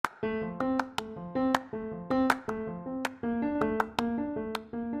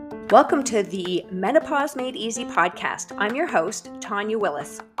Welcome to the Menopause Made Easy podcast. I'm your host, Tanya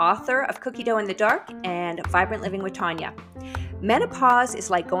Willis, author of Cookie Dough in the Dark and Vibrant Living with Tanya. Menopause is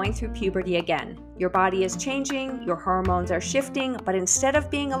like going through puberty again. Your body is changing, your hormones are shifting, but instead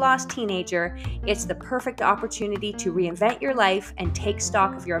of being a lost teenager, it's the perfect opportunity to reinvent your life and take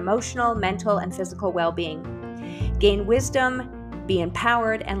stock of your emotional, mental, and physical well-being. Gain wisdom, be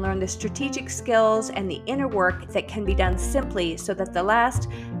empowered, and learn the strategic skills and the inner work that can be done simply so that the last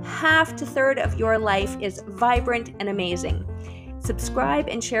half to third of your life is vibrant and amazing. Subscribe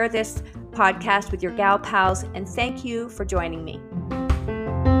and share this podcast with your gal pals, and thank you for joining me.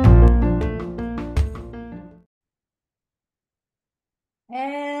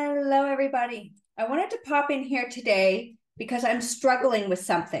 Hello, everybody. I wanted to pop in here today because I'm struggling with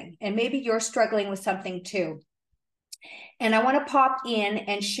something, and maybe you're struggling with something too. And I want to pop in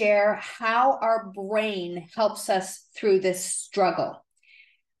and share how our brain helps us through this struggle.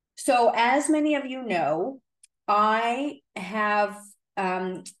 So as many of you know, I have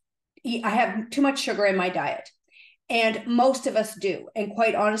too much sugar in my diet, and most of us do. And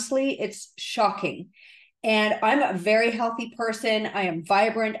quite honestly, it's shocking. And I'm a very healthy person. I am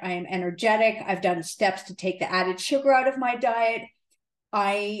vibrant. I am energetic. I've done steps to take the added sugar out of my diet.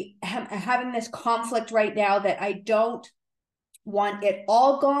 I am having this conflict right now that I don't want it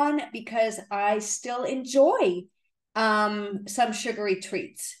all gone because I still enjoy some sugary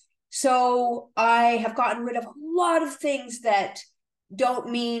treats. So I have gotten rid of a lot of things that don't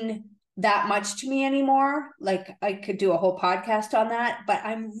mean that much to me anymore. Like, I could do a whole podcast on that, but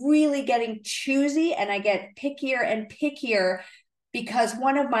I'm really getting choosy, and I get pickier and pickier because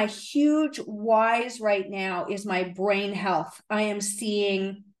one of my huge whys right now is my brain health. I am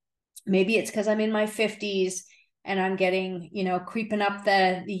seeing, maybe it's because I'm in my 50s and I'm getting, creeping up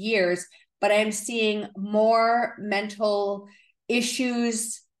the years, but I'm seeing more mental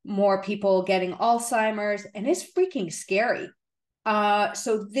issues, more people getting Alzheimer's, and it's freaking scary.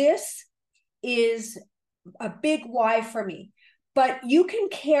 So this is a big why for me. But you can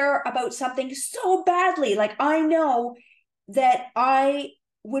care about something so badly. Like, I know that I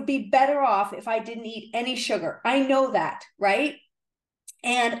would be better off if I didn't eat any sugar. I know that, right?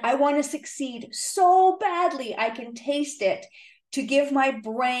 And I want to succeed so badly. I can taste it, to give my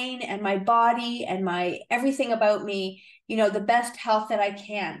brain and my body and my everything about me, the best health that I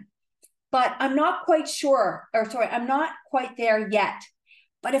can. But I'm not quite I'm not quite there yet.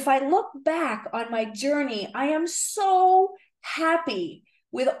 But if I look back on my journey, I am so happy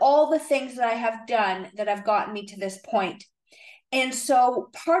with all the things that I have done that have gotten me to this point. And so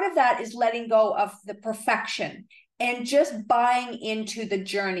part of that is letting go of the perfection and just buying into the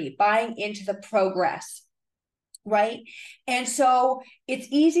journey, buying into the progress, right? And so it's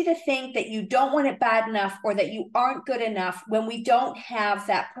easy to think that you don't want it bad enough or that you aren't good enough when we don't have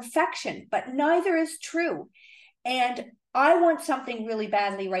that perfection, but neither is true. And I want something really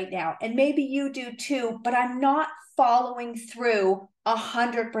badly right now, and maybe you do too, but I'm not following through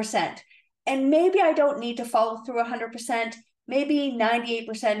 100%. And maybe I don't need to follow through 100%. Maybe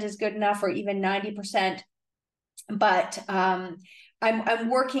 98% is good enough, or even 90%. But I'm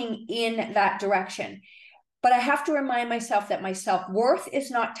working in that direction. But I have to remind myself that my self-worth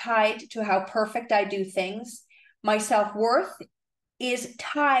is not tied to how perfect I do things. My self-worth is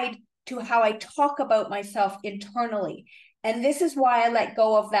tied to how I talk about myself internally. And this is why I let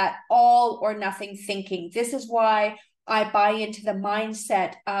go of that all or nothing thinking. This is why I buy into the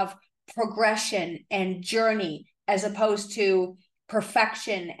mindset of progression and journey as opposed to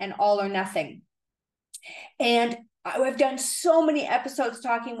perfection and all or nothing. And I've done so many episodes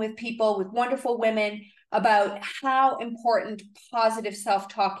talking with people, with wonderful women, about how important positive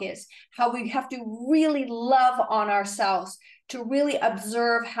self-talk is, how we have to really love on ourselves, to really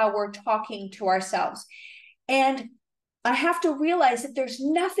observe how we're talking to ourselves. And I have to realize that there's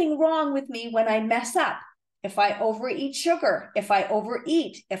nothing wrong with me when I mess up. If I overeat sugar, if I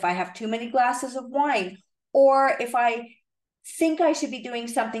overeat, if I have too many glasses of wine, or if I think I should be doing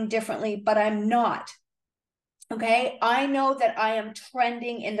something differently, but I'm not. Okay, I know that I am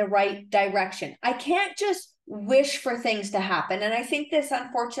trending in the right direction. I can't just wish for things to happen. And I think this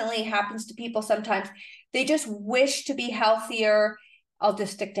unfortunately happens to people sometimes. They just wish to be healthier. I'll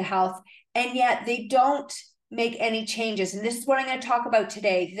just stick to health. And yet they don't make any changes. And this is what I'm going to talk about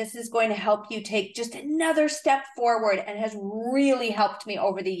today. This is going to help you take just another step forward and has really helped me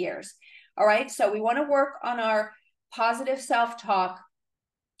over the years. All right, so we want to work on our positive self-talk.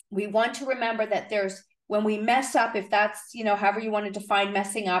 We want to remember that when we mess up, if that's, however you want to define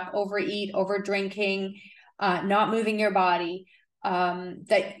messing up, overeat, over drinking, not moving your body,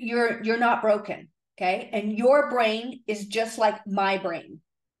 that you're not broken. Okay. And your brain is just like my brain.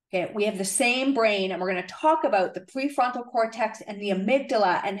 Okay. We have the same brain, and we're going to talk about the prefrontal cortex and the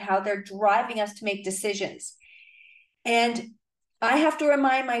amygdala and how they're driving us to make decisions. And I have to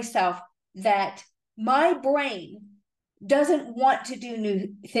remind myself that my brain doesn't want to do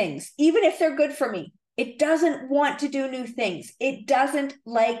new things, even if they're good for me. It doesn't want to do new things. It doesn't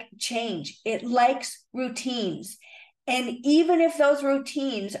like change. It likes routines. And even if those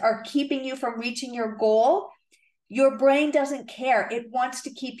routines are keeping you from reaching your goal, your brain doesn't care. It wants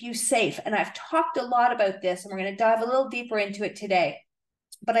to keep you safe. And I've talked a lot about this, and we're going to dive a little deeper into it today.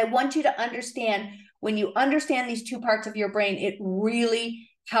 But I want you to understand, when you understand these two parts of your brain, it really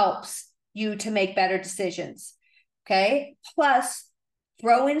helps you to make better decisions. Okay. Plus,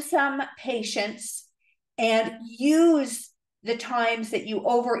 throw in some patience and use the times that you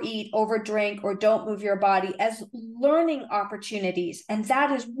overeat, overdrink, or don't move your body as learning opportunities. And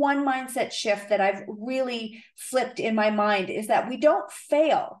that is one mindset shift that I've really flipped in my mind, is that we don't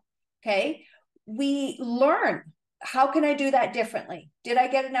fail. Okay. We learn. How can I do that differently? Did I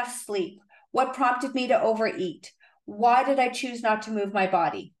get enough sleep? What prompted me to overeat? Why did I choose not to move my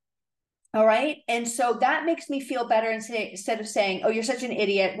body? All right. And so that makes me feel better, and instead of saying, oh, you're such an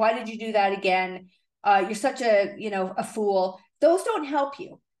idiot. Why did you do that again? You're such a fool. Those don't help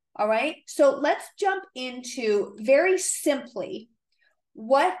you. All right. So let's jump into, very simply,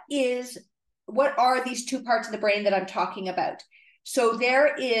 what are these two parts of the brain that I'm talking about? So I'm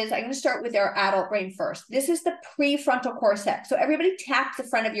going to start with our adult brain first. This is the prefrontal cortex. So everybody tap the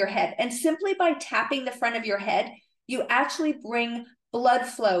front of your head. And simply by tapping the front of your head, you actually bring blood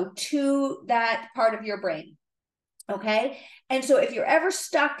flow to that part of your brain. Okay. And so if you're ever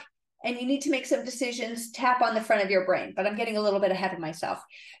stuck and you need to make some decisions, tap on the front of your brain. But I'm getting a little bit ahead of myself.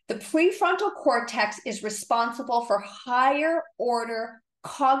 The prefrontal cortex is responsible for higher order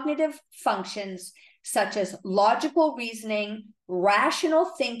cognitive functions such as logical reasoning, rational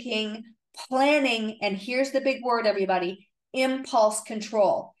thinking, planning, and here's the big word, everybody, impulse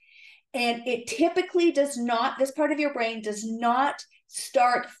control. And it typically does not, this part of your brain does not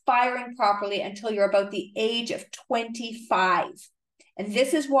start firing properly until you're about the age of 25. And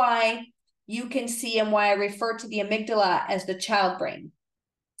this is why you can see, and why I refer to the amygdala as the child brain.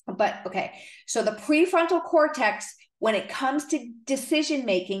 But okay, so the prefrontal cortex, when it comes to decision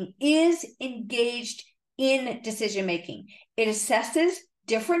making, is engaged in decision making. It assesses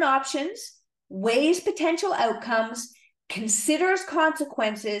different options, weighs potential outcomes, considers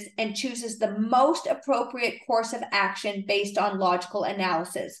consequences, and chooses the most appropriate course of action based on logical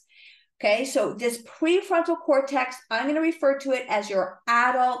analysis. Okay, so this prefrontal cortex, I'm going to refer to it as your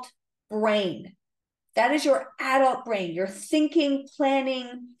adult brain. That is your adult brain. You're thinking,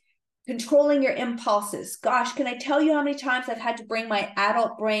 planning, controlling your impulses. Gosh, can I tell you how many times I've had to bring my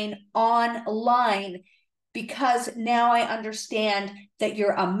adult brain online, because now I understand that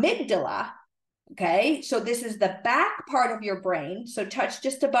your amygdala, okay, so this is the back part of your brain, so touch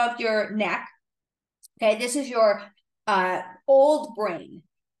just above your neck. Okay, this is your old brain.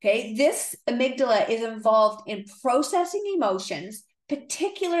 Okay, this amygdala is involved in processing emotions,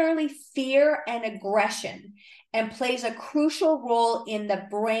 particularly fear and aggression, and plays a crucial role in the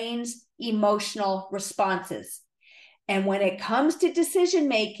brain's emotional responses. And when it comes to decision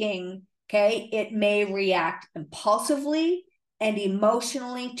making, okay, it may react impulsively and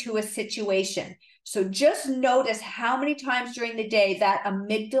emotionally to a situation. So just notice how many times during the day that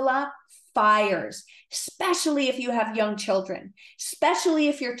amygdala fires, especially if you have young children, especially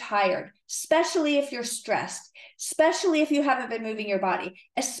if you're tired, especially if you're stressed, especially if you haven't been moving your body,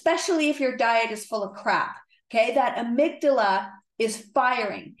 especially if your diet is full of crap. Okay, that amygdala is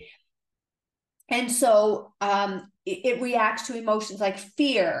firing. And so it reacts to emotions like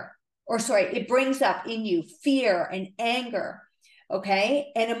fear, it brings up in you fear and anger.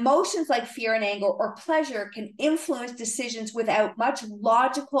 Okay, and emotions like fear and anger or pleasure can influence decisions without much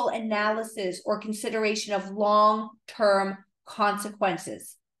logical analysis or consideration of long-term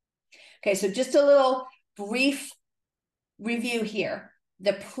consequences. Okay, so just a little brief review here.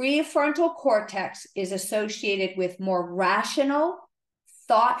 The prefrontal cortex is associated with more rational,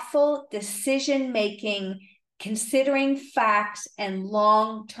 thoughtful decision-making, considering facts and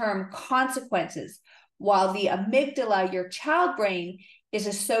long-term consequences, while the amygdala, your child brain, is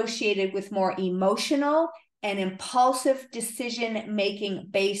associated with more emotional and impulsive decision-making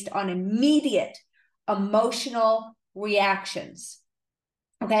based on immediate emotional reactions.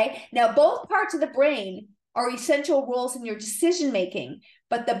 Okay, now both parts of the brain are essential roles in your decision-making,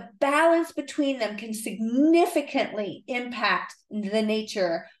 but the balance between them can significantly impact the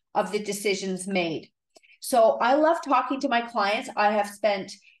nature of the decisions made. So I love talking to my clients. I have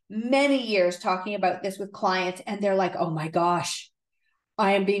spent many years talking about this with clients, and they're like, oh my gosh,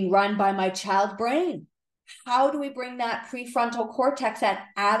 I am being run by my child brain. How do we bring that prefrontal cortex, that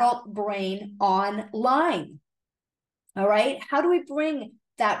adult brain, online? All right. How do we bring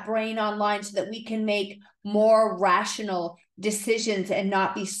that brain online so that we can make more rational decisions and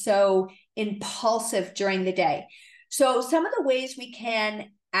not be so impulsive during the day? So some of the ways we can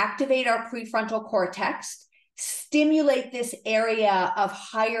activate our prefrontal cortex, stimulate this area of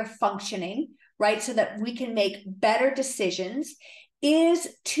higher functioning, right, so that we can make better decisions, is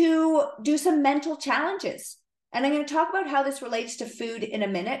to do some mental challenges. And I'm going to talk about how this relates to food in a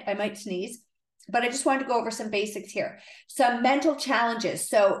minute. I might sneeze, but I just wanted to go over some basics here. Some mental challenges.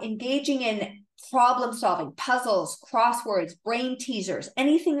 So engaging in problem solving, puzzles, crosswords, brain teasers,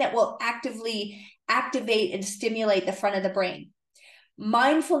 anything that will actively activate and stimulate the front of the brain.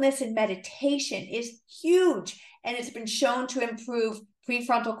 Mindfulness and meditation is huge, and it's been shown to improve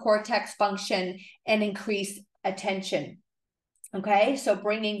prefrontal cortex function and increase attention. Okay, so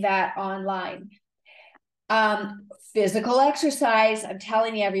bringing that online. Physical exercise, I'm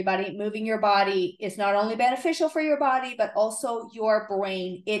telling you, everybody, moving your body is not only beneficial for your body, but also your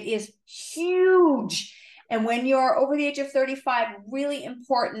brain. It is huge. And when you're over the age of 35, really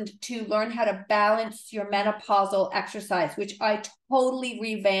important to learn how to balance your menopausal exercise, which I totally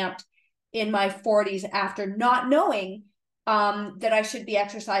revamped in my 40s after not knowing that I should be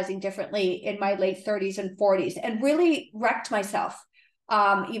exercising differently in my late 30s and 40s, and really wrecked myself,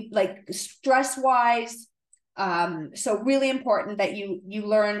 like stress-wise. So really important that you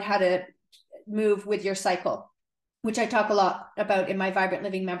learn how to move with your cycle, which I talk a lot about in my Vibrant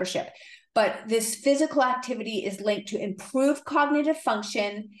Living membership. But this physical activity is linked to improved cognitive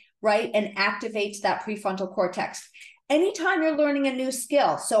function, right? And activates that prefrontal cortex. Anytime you're learning a new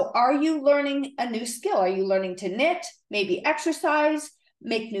skill. So are you learning a new skill? Are you learning to knit, maybe exercise,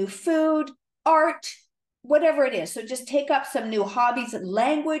 make new food, art, whatever it is? So just take up some new hobbies,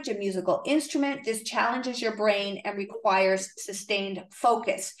 language, a musical instrument. This challenges your brain and requires sustained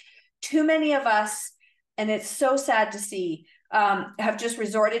focus. Too many of us, and it's so sad to see, have just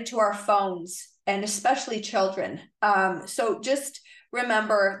resorted to our phones, and especially children. So just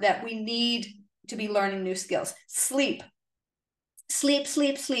remember that we need to be learning new skills. Sleep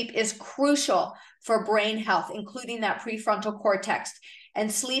is crucial for brain health, including that prefrontal cortex.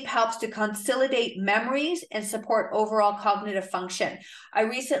 And sleep helps to consolidate memories and support overall cognitive function. I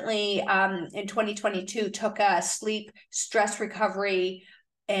recently, in 2022, took a sleep, stress recovery,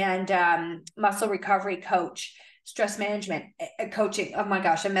 and muscle recovery coach, stress management coaching. Oh my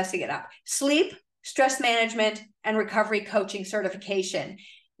gosh, I'm messing it up. Sleep, stress management, and recovery coaching certification,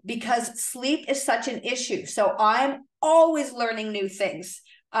 because sleep is such an issue. So I'm always learning new things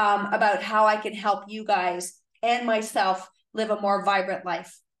about how I can help you guys and myself live a more vibrant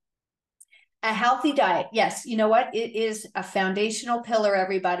life. A healthy diet. Yes, you know what? It is a foundational pillar,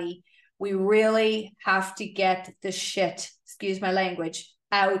 everybody. We really have to get the shit, excuse my language,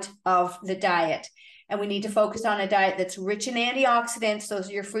 out of the diet. And we need to focus on a diet that's rich in antioxidants. Those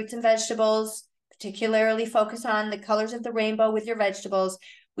are your fruits and vegetables. Particularly focus on the colors of the rainbow with your vegetables.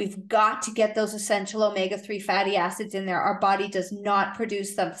 We've got to get those essential omega-3 fatty acids in there. Our body does not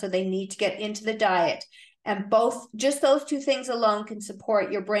produce them, so they need to get into the diet. And just those two things alone can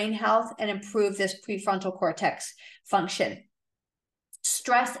support your brain health and improve this prefrontal cortex function.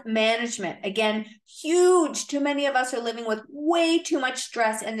 Stress management, again, huge. Too many of us are living with way too much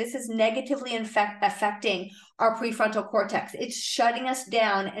stress, and this is negatively affecting our prefrontal cortex. It's shutting us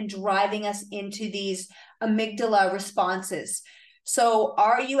down and driving us into these amygdala responses. So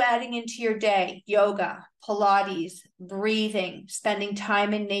are you adding into your day yoga, Pilates, breathing, spending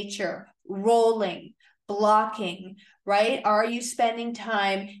time in nature, rolling, blocking, right? Are you spending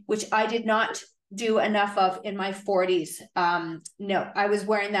time, which I did not do enough of in my 40s? No, I was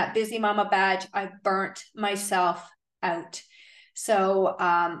wearing that busy mama badge. I burnt myself out. So,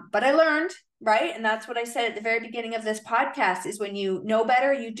 but I learned, right? And that's what I said at the very beginning of this podcast, is when you know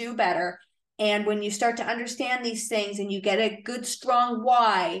better, you do better. And when you start to understand these things and you get a good, strong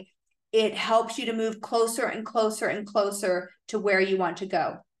why, it helps you to move closer and closer and closer to where you want to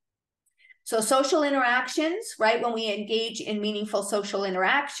go. So social interactions, right? When we engage in meaningful social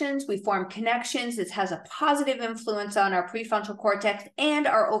interactions, we form connections. This has a positive influence on our prefrontal cortex and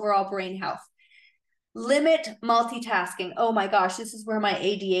our overall brain health. Limit multitasking. Oh my gosh, this is where my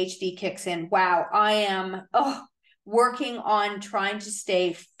ADHD kicks in. Wow, I am working on trying to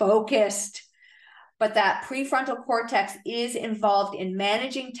stay focused. But that prefrontal cortex is involved in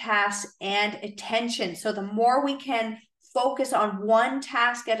managing tasks and attention. So the more we can focus on one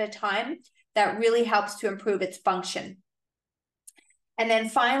task at a time, that really helps to improve its function. And then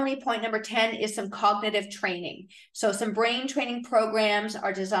finally, point number 10 is some cognitive training. So some brain training programs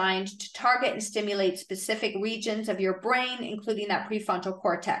are designed to target and stimulate specific regions of your brain, including that prefrontal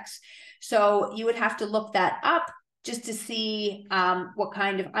cortex. So you would have to look that up just to see what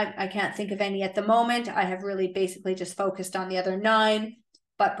kind of, I can't think of any at the moment. I have really basically just focused on the other 9,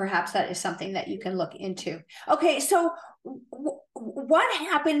 but perhaps that is something that you can look into. Okay, so what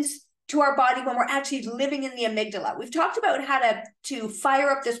happens to our body when we're actually living in the amygdala? We've talked about how to fire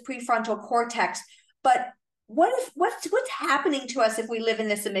up this prefrontal cortex, but what's happening to us if we live in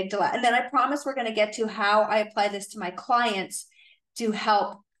this amygdala? And then I promise we're going to get to how I apply this to my clients to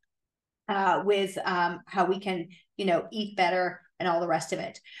help with how we can, eat better and all the rest of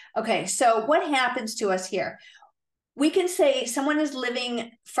it. Okay, so what happens to us here? We can say someone is living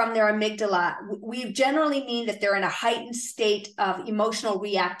from their amygdala. We generally mean that they're in a heightened state of emotional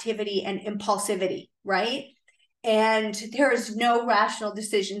reactivity and impulsivity, right? And there is no rational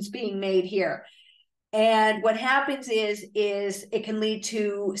decisions being made here. And what happens is it can lead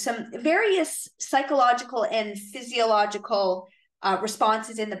to some various psychological and physiological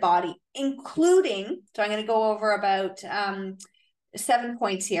responses in the body, including, so I'm going to go over about 7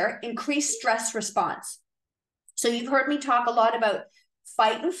 points here: increased stress response. So you've heard me talk a lot about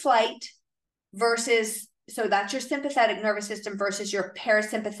fight and flight versus, so that's your sympathetic nervous system versus your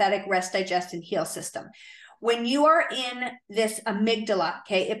parasympathetic rest, digest, and heal system. When you are in this amygdala,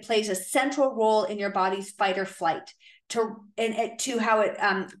 okay, it plays a central role in your body's fight or flight to how it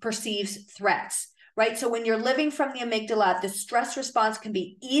perceives threats, right? So when you're living from the amygdala, the stress response can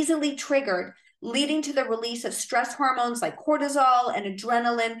be easily triggered, leading to the release of stress hormones like cortisol and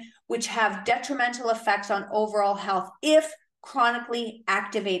adrenaline, which have detrimental effects on overall health if chronically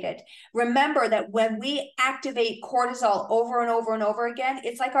activated. Remember that when we activate cortisol over and over and over again,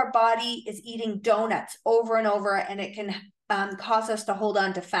 it's like our body is eating donuts over and over, and it can cause us to hold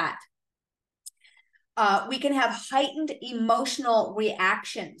on to fat. We can have heightened emotional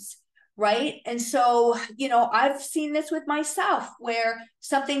reactions, right? And so, I've seen this with myself where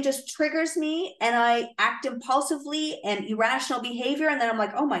something just triggers me and I act impulsively and irrational behavior. And then I'm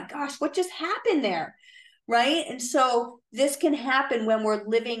like, oh my gosh, what just happened there? Right? And so this can happen when we're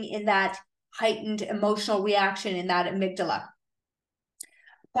living in that heightened emotional reaction in that amygdala.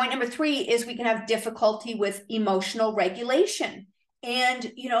 Point number 3 is we can have difficulty with emotional regulation.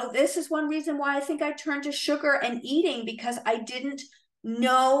 And, this is one reason why I think I turned to sugar and eating, because I didn't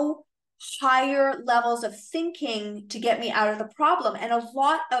know higher levels of thinking to get me out of the problem. And a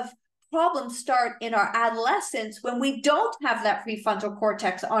lot of problems start in our adolescence when we don't have that prefrontal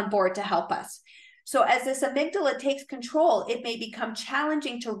cortex on board to help us. So as this amygdala takes control, it may become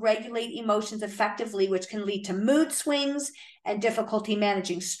challenging to regulate emotions effectively, which can lead to mood swings and difficulty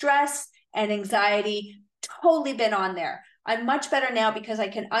managing stress and anxiety. Totally been on there. I'm much better now because I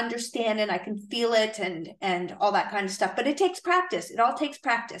can understand and I can feel it and all that kind of stuff. But it takes practice. It all takes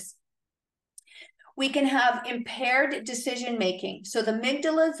practice. We can have impaired decision-making. So the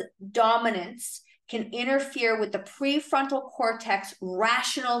amygdala's dominance can interfere with the prefrontal cortex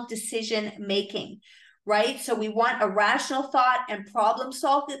rational decision-making, right? So we want a rational thought and problem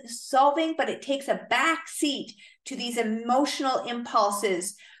solving, but it takes a back seat to these emotional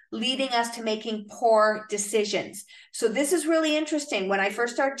impulses, leading us to making poor decisions. So this is really interesting. When I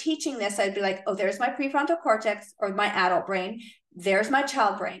first started teaching this, I'd be like, oh, there's my prefrontal cortex or my adult brain. There's my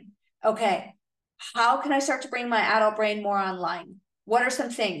child brain. Okay. How can I start to bring my adult brain more online? What are some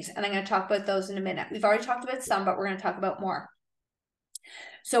things? And I'm going to talk about those in a minute. We've already talked about some, but we're going to talk about more.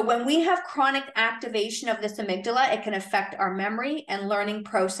 So when we have chronic activation of this amygdala, it can affect our memory and learning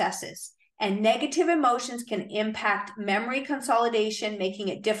processes. And negative emotions can impact memory consolidation, making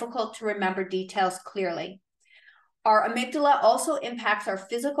it difficult to remember details clearly. Our amygdala also impacts our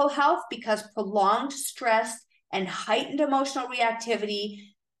physical health because prolonged stress and heightened emotional reactivity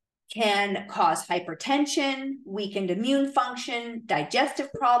can cause hypertension, weakened immune function,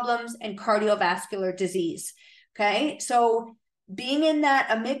 digestive problems, and cardiovascular disease. Okay, so being in that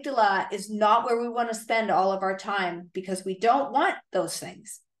amygdala is not where we want to spend all of our time because we don't want those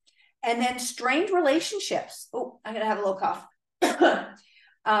things. And then strained relationships. Oh, I'm going to have a little cough.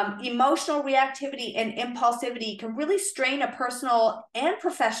 Emotional reactivity and impulsivity can really strain a personal and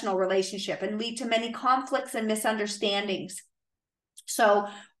professional relationship and lead to many conflicts and misunderstandings. So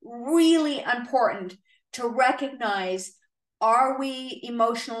really important to recognize, are we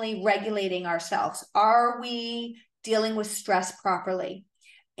emotionally regulating ourselves? Are we dealing with stress properly?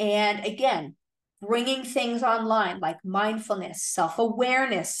 And again, bringing things online like mindfulness,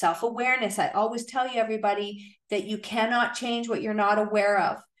 self-awareness. I always tell you, everybody, that you cannot change what you're not aware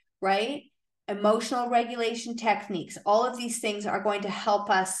of, right? emotional regulation techniques, all of these things are going to help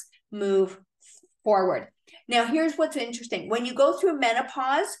us move forward. Now, here's what's interesting. When you go through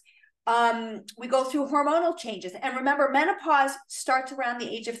menopause, we go through hormonal changes. And remember, menopause starts around the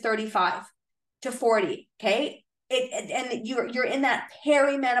age of 35 to 40, okay? And you're in that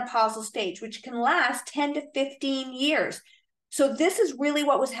perimenopausal stage, which can last 10 to 15 years. So this is really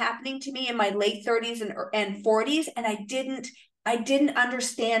what was happening to me in my late 30s and 40s, and I didn't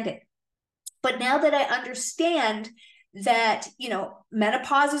understand it. But now that I understand that,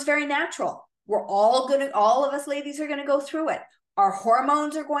 menopause is very natural. All of us ladies are going to go through it. Our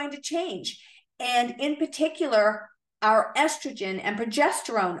hormones are going to change. And in particular, our estrogen and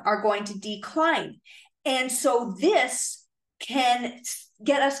progesterone are going to decline. And so this can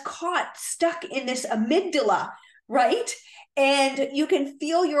get us stuck in this amygdala, right? And you can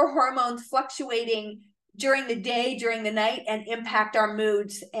feel your hormones fluctuating during the day, during the night, and impact our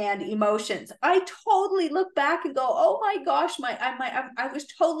moods and emotions. I totally look back and go, oh my gosh, I was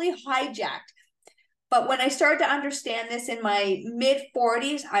totally hijacked. But when I started to understand this in my mid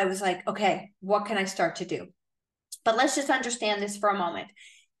 40s, I was like, okay, what can I start to do? But let's just understand this for a moment.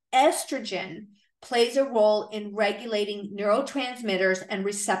 Estrogen plays a role in regulating neurotransmitters and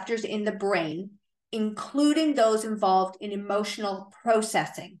receptors in the brain, including those involved in emotional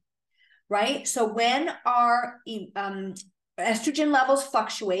processing, right? So when our estrogen levels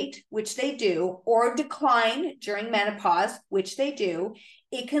fluctuate, which they do, or decline during menopause, which they do,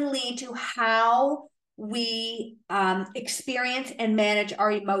 it can lead to how we experience and manage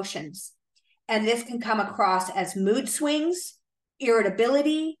our emotions. And this can come across as mood swings,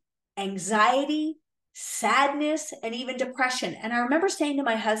 irritability, anxiety, sadness, and even depression. And I remember saying to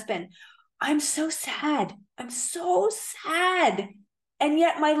my husband, I'm so sad. I'm so sad. And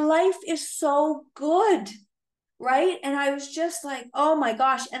yet my life is so good, right? And I was just like, oh my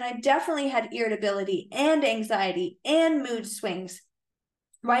gosh. And I definitely had irritability and anxiety and mood swings,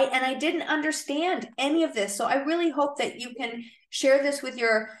 right? And I didn't understand any of this. So I really hope that you can share this with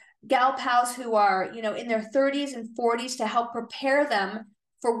your gal pals who are, in their 30s and 40s to help prepare them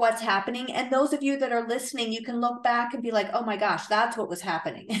for what's happening. And those of you that are listening, you can look back and be like, oh my gosh, that's what was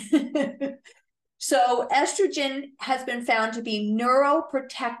happening. So estrogen has been found to be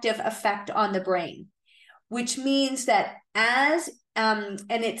neuroprotective effect on the brain, which means that and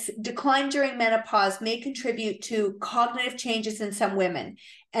its decline during menopause may contribute to cognitive changes in some women.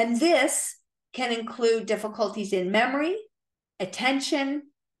 And this can include difficulties in memory, attention,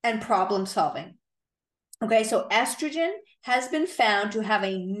 and problem solving. Okay, so estrogen has been found to have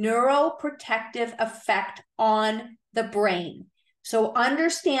a neuroprotective effect on the brain. So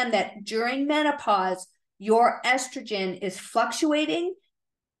understand that during menopause, your estrogen is fluctuating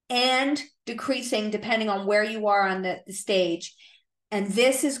and decreasing depending on where you are on the stage. And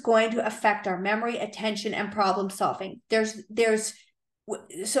this is going to affect our memory, attention, and problem solving.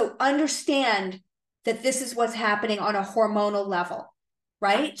 So understand that this is what's happening on a hormonal level,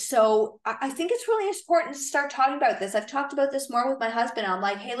 right? So I think it's really important to start talking about this. I've talked about this more with my husband. I'm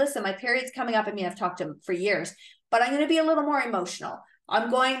like, hey, listen, my period's coming up. I mean, I've talked to him for years, but I'm going to be a little more emotional.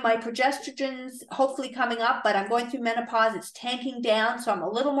 My progesterone's hopefully coming up, but I'm going through menopause. It's tanking down. So I'm a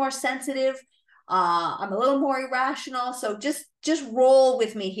little more sensitive. I'm a little more irrational. So just roll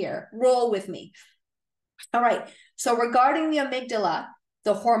with me here. Roll with me. All right. So regarding the amygdala,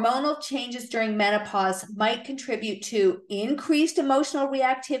 the hormonal changes during menopause might contribute to increased emotional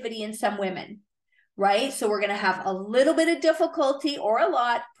reactivity in some women, right? So we're going to have a little bit of difficulty or a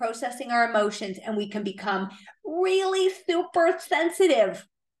lot processing our emotions, and we can become really super sensitive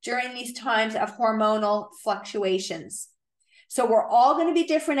during these times of hormonal fluctuations. So we're all going to be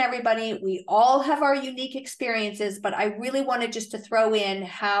different, everybody. We all have our unique experiences, but I really wanted just to throw in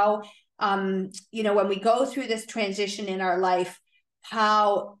how, when we go through this transition in our life,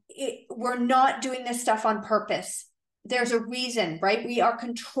 we're not doing this stuff on purpose. There's a reason, right? We are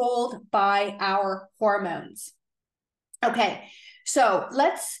controlled by our hormones. Okay, so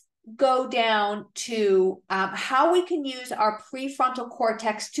let's go down to how we can use our prefrontal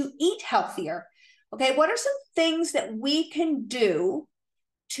cortex to eat healthier. Okay, what are some things that we can do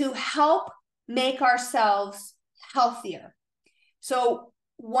to help make ourselves healthier? So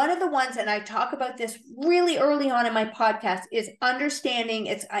one of the ones, and I talk about this really early on in my podcast, is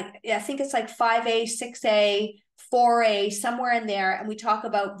understanding I think it's like 5A, 6A, 4A, somewhere in there. And we talk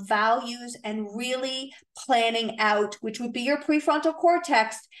about values and really planning out, which would be your prefrontal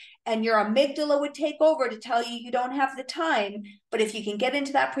cortex, and your amygdala would take over to tell you don't have the time. But if you can get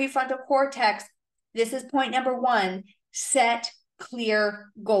into that prefrontal cortex, this is point number one: set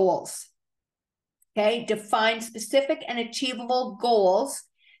clear goals. Okay, define specific and achievable goals,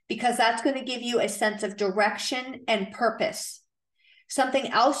 because that's going to give you a sense of direction and purpose. Something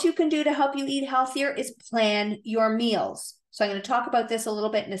else you can do to help you eat healthier is plan your meals. So I'm going to talk about this a little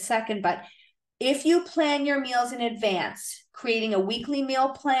bit in a second, but if you plan your meals in advance, creating a weekly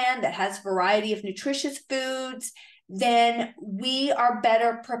meal plan that has a variety of nutritious foods, then we are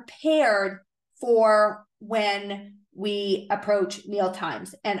better prepared for when we approach meal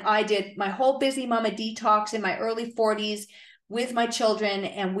times. And I did my whole Busy Mama detox in my early 40s with my children.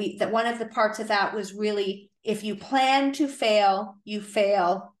 And one of the parts of that was really, if you plan to fail, you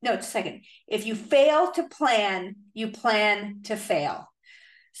fail. No, it's a second. If you fail to plan, you plan to fail.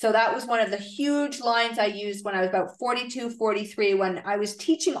 So that was one of the huge lines I used when I was about 42, 43, when I was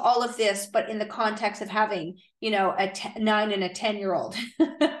teaching all of this, but in the context of having, a 9 and a 10-year-old.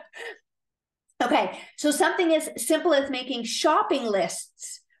 Okay, so something as simple as making shopping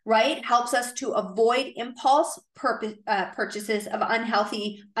lists, right, helps us to avoid impulse purchases of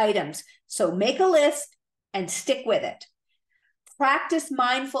unhealthy items. So make a list and stick with it. Practice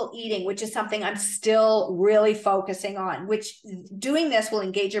mindful eating, which is something I'm still really focusing on, which doing this will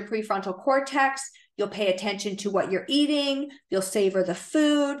engage your prefrontal cortex. You'll pay attention to what you're eating. You'll savor the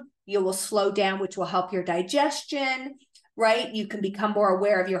food. You will slow down, which will help your digestion, right? You can become more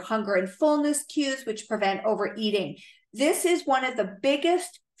aware of your hunger and fullness cues, which prevent overeating. This is one of the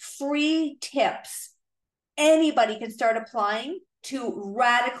biggest free tips anybody can start applying to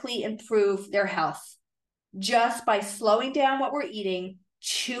radically improve their health. Just by slowing down what we're eating,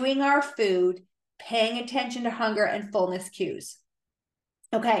 chewing our food, paying attention to hunger and fullness cues.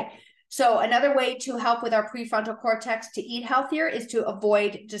 Okay, so another way to help with our prefrontal cortex to eat healthier is to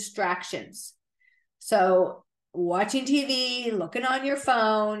avoid distractions. So watching TV, looking on your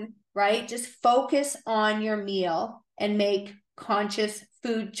phone, right? Just focus on your meal and make conscious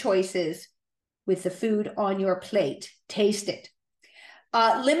food choices with the food on your plate. Taste it.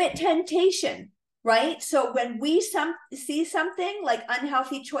 Limit temptation. Right? So when we see something like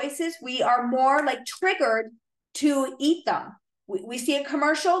unhealthy choices, we are more like triggered to eat them. We see a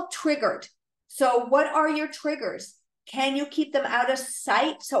commercial, triggered. So what are your triggers? Can you keep them out of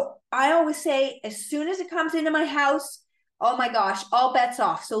sight? So I always say, as soon as it comes into my house, oh my gosh, all bets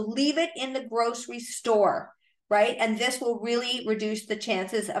off. So leave it in the grocery store, right? And this will really reduce the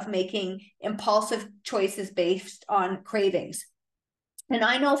chances of making impulsive choices based on cravings. And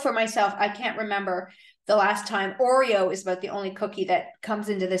I know for myself, I can't remember the last time. Oreo is about the only cookie that comes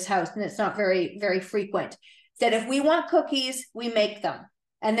into this house, and it's not very, very frequent. That if we want cookies, we make them.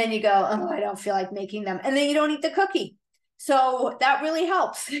 And then you go, oh, I don't feel like making them. And then you don't eat the cookie. So that really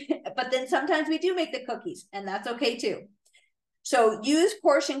helps. But then sometimes we do make the cookies, and that's okay too. So use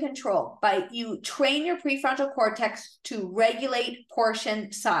portion control by you train your prefrontal cortex to regulate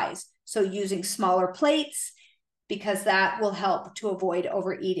portion size. So using smaller plates, because that will help to avoid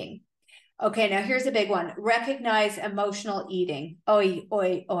overeating. Okay, now here's a big one. Recognize emotional eating. Oi,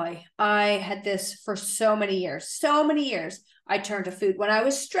 oi, oi. I had this for so many years. So many years. I turned to food when I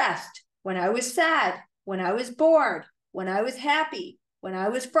was stressed, when I was sad, when I was bored, when I was happy, when I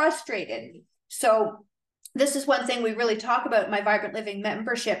was frustrated. So this is one thing we really talk about in my Vibrant Living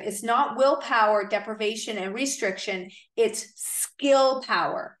membership. It's not willpower, deprivation, and restriction. It's skill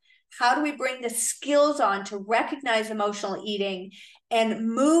power. How do we bring the skills on to recognize emotional eating and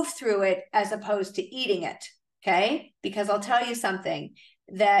move through it as opposed to eating it? Okay, because I'll tell you something,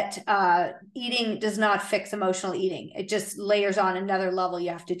 that eating does not fix emotional eating. It just layers on another level you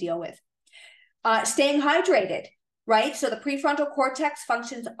have to deal with. Staying hydrated, right? So the prefrontal cortex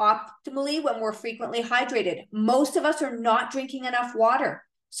functions optimally when we're frequently hydrated. Most of us are not drinking enough water.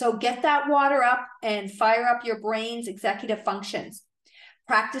 So get that water up and fire up your brain's executive functions.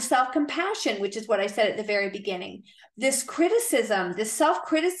 Practice self-compassion, which is what I said at the very beginning. This criticism, this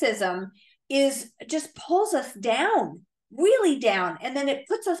self-criticism just pulls us down, really down, and then it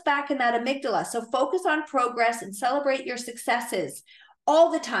puts us back in that amygdala. So focus on progress and celebrate your successes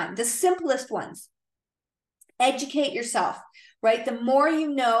all the time, the simplest ones. Educate yourself, right? The more you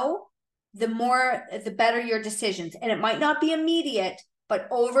know, the better your decisions. And it might not be immediate, but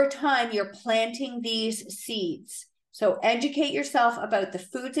over time, you're planting these seeds. So educate yourself about the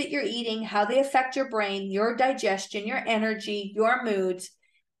foods that you're eating, how they affect your brain, your digestion, your energy, your moods,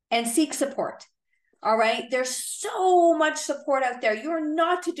 and seek support. All right. There's so much support out there. You're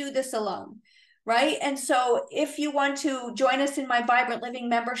not to do this alone. Right. And so if you want to join us in my Vibrant Living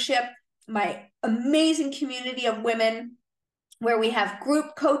membership, my amazing community of women, where we have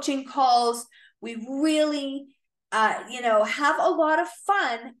group coaching calls, we really, have a lot of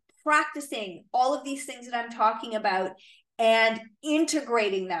fun practicing all of these things that I'm talking about. and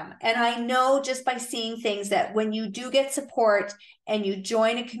integrating them. And I know just by seeing things that when you do get support and you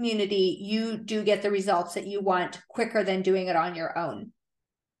join a community, you do get the results that you want quicker than doing it on your own.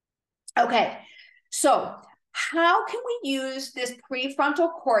 Okay, so how can we use this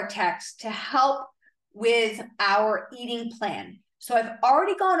prefrontal cortex to help with our eating plan? So I've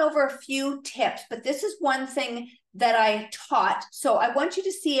already gone over a few tips, but this is one thing that I taught. So I want you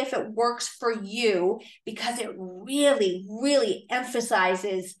to see if it works for you, because it really, really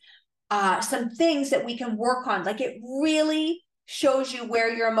emphasizes some things that we can work on. Like, it really shows you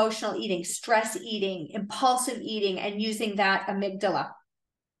where you're emotional eating, stress eating, impulsive eating, and using that amygdala.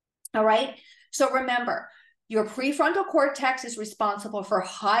 All right. So remember, your prefrontal cortex is responsible for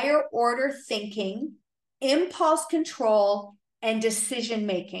higher order thinking, impulse control, and decision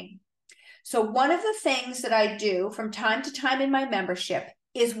making. So one of the things that I do from time to time in my membership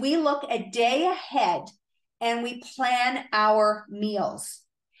is we look a day ahead and we plan our meals.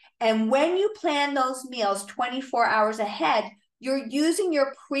 And when you plan those meals 24 hours ahead, you're using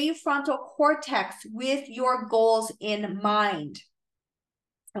your prefrontal cortex with your goals in mind.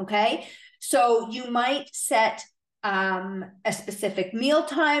 Okay, so you might set a specific meal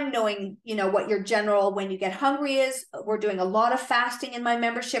time, knowing, what your general when you get hungry is. We're doing a lot of fasting in my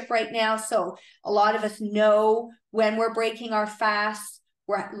membership right now, so a lot of us know when we're breaking our fasts.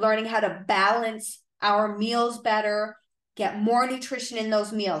 We're learning how to balance our meals better, get more nutrition in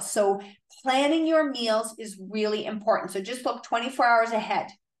those meals. So planning your meals is really important. So just look 24 hours ahead.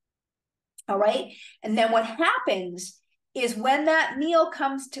 All right, and then what happens is when that meal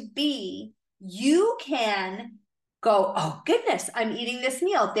comes to be, you can go, oh goodness, I'm eating this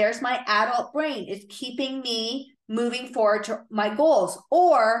meal. There's my adult brain. It's keeping me moving forward to my goals.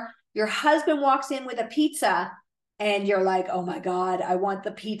 Or your husband walks in with a pizza and you're like, oh my God, I want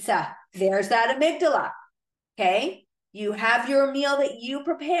the pizza. There's that amygdala. Okay. You have your meal that you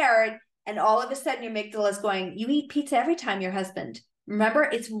prepared, and all of a sudden your amygdala is going, you eat pizza every time, your husband. Remember,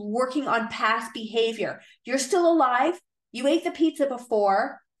 it's working on past behavior. You're still alive. You ate the pizza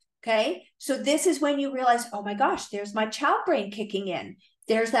before, okay? So this is when you realize, oh my gosh, there's my child brain kicking in.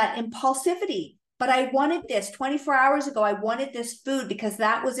 There's that impulsivity. But I wanted this 24 hours ago. I wanted this food because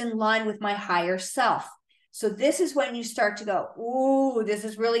that was in line with my higher self. So this is when you start to go, ooh, this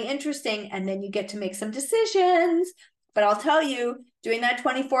is really interesting. And then you get to make some decisions. But I'll tell you, doing that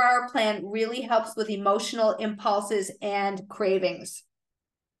 24-hour plan really helps with emotional impulses and cravings.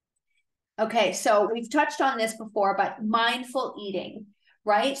 Okay, so we've touched on this before, but mindful eating,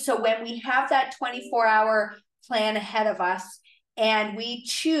 right? So when we have that 24-hour plan ahead of us and we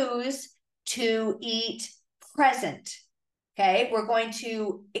choose to eat present, okay, we're going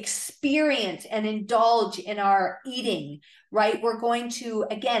to experience and indulge in our eating, right? We're going to,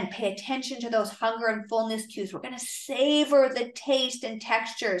 again, pay attention to those hunger and fullness cues. We're going to savor the taste and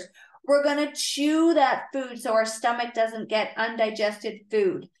textures. We're going to chew that food so our stomach doesn't get undigested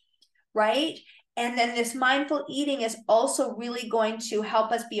food. Right? And then this mindful eating is also really going to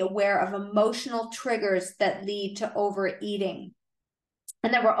help us be aware of emotional triggers that lead to overeating.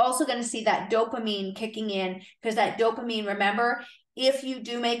 And then we're also going to see that dopamine kicking in, because that dopamine, remember, if you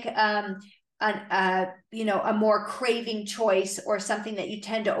do make a more craving choice or something that you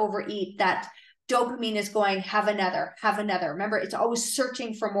tend to overeat, that dopamine is going, have another. Remember, it's always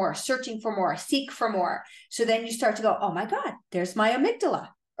searching for more, seek for more. So then you start to go, oh my God, there's my amygdala.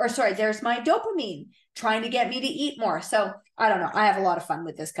 Or sorry, there's my dopamine trying to get me to eat more. So I don't know. I have a lot of fun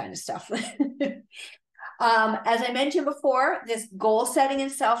with this kind of stuff. As I mentioned before, this goal setting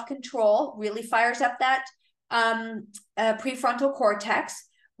and self-control really fires up that prefrontal cortex,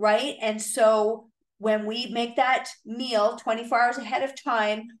 right? And so when we make that meal 24 hours ahead of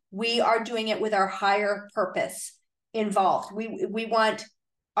time, we are doing it with our higher purpose involved. We want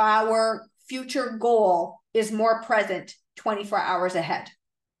our future goal is more present 24 hours ahead.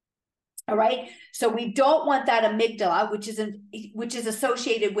 All right. So we don't want that amygdala, which is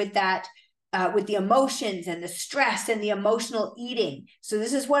associated with that, with the emotions and the stress and the emotional eating. So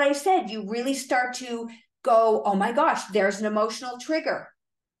this is what I said. You really start to go, oh my gosh, there's an emotional trigger.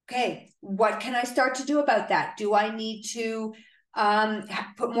 Okay, what can I start to do about that? Do I need to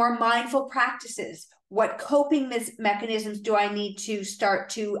put more mindful practices? What coping mechanisms do I need to start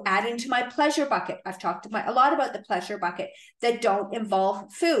to add into my pleasure bucket? I've talked a lot about the pleasure bucket that don't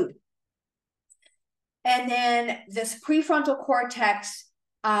involve food. And then this prefrontal cortex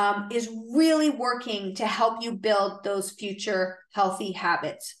is really working to help you build those future healthy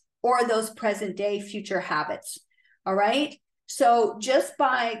habits or those present day future habits. All right. So just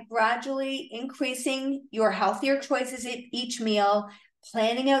by gradually increasing your healthier choices at each meal,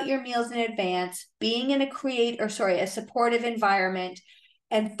 planning out your meals in advance, being in a supportive environment,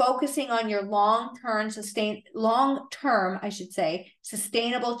 and focusing on your long-term,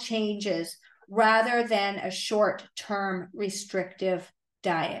 sustainable changes rather than a short-term restrictive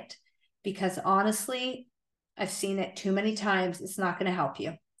diet. Because honestly, I've seen it too many times. It's not going to help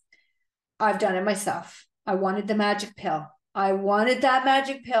you. I've done it myself. I wanted the magic pill. I wanted that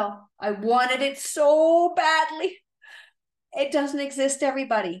magic pill. I wanted it so badly. It doesn't exist,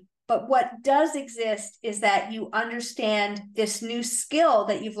 everybody. But what does exist is that you understand this new skill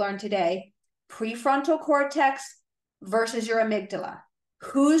that you've learned today, prefrontal cortex versus your amygdala.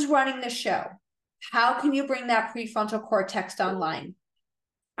 Who's running the show? How can you bring that prefrontal cortex online?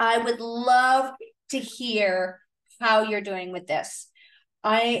 I would love to hear how you're doing with this.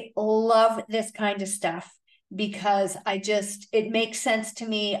 I love this kind of stuff because it makes sense to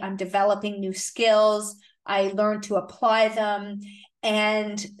me. I'm developing new skills. I learned to apply them.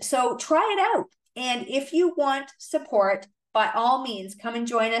 And so try it out. And if you want support, by all means, come and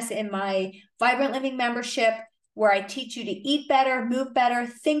join us in my Vibrant Living membership, where I teach you to eat better, move better,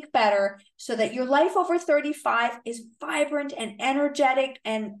 think better, so that your life over 35 is vibrant and energetic.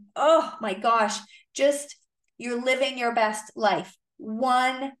 And oh my gosh, just you're living your best life,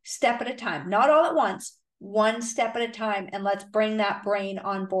 one step at a time, not all at once, one step at a time. And let's bring that brain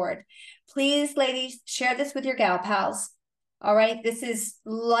on board. Please, ladies, share this with your gal pals. All right. This is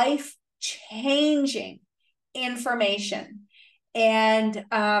life-changing information. And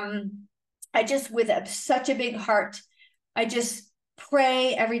I just, with such a big heart, I just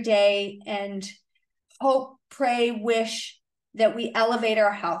pray every day and hope, pray, wish that we elevate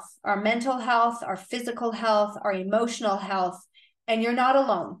our health, our mental health, our physical health, our emotional health. And you're not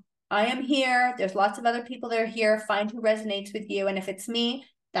alone. I am here. There's lots of other people that are here. Find who resonates with you. And if it's me,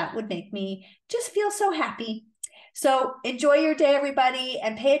 that would make me just feel so happy. So enjoy your day, everybody,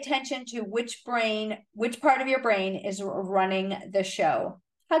 and pay attention to which part of your brain is running the show.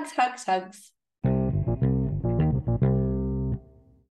 Hugs, hugs, hugs.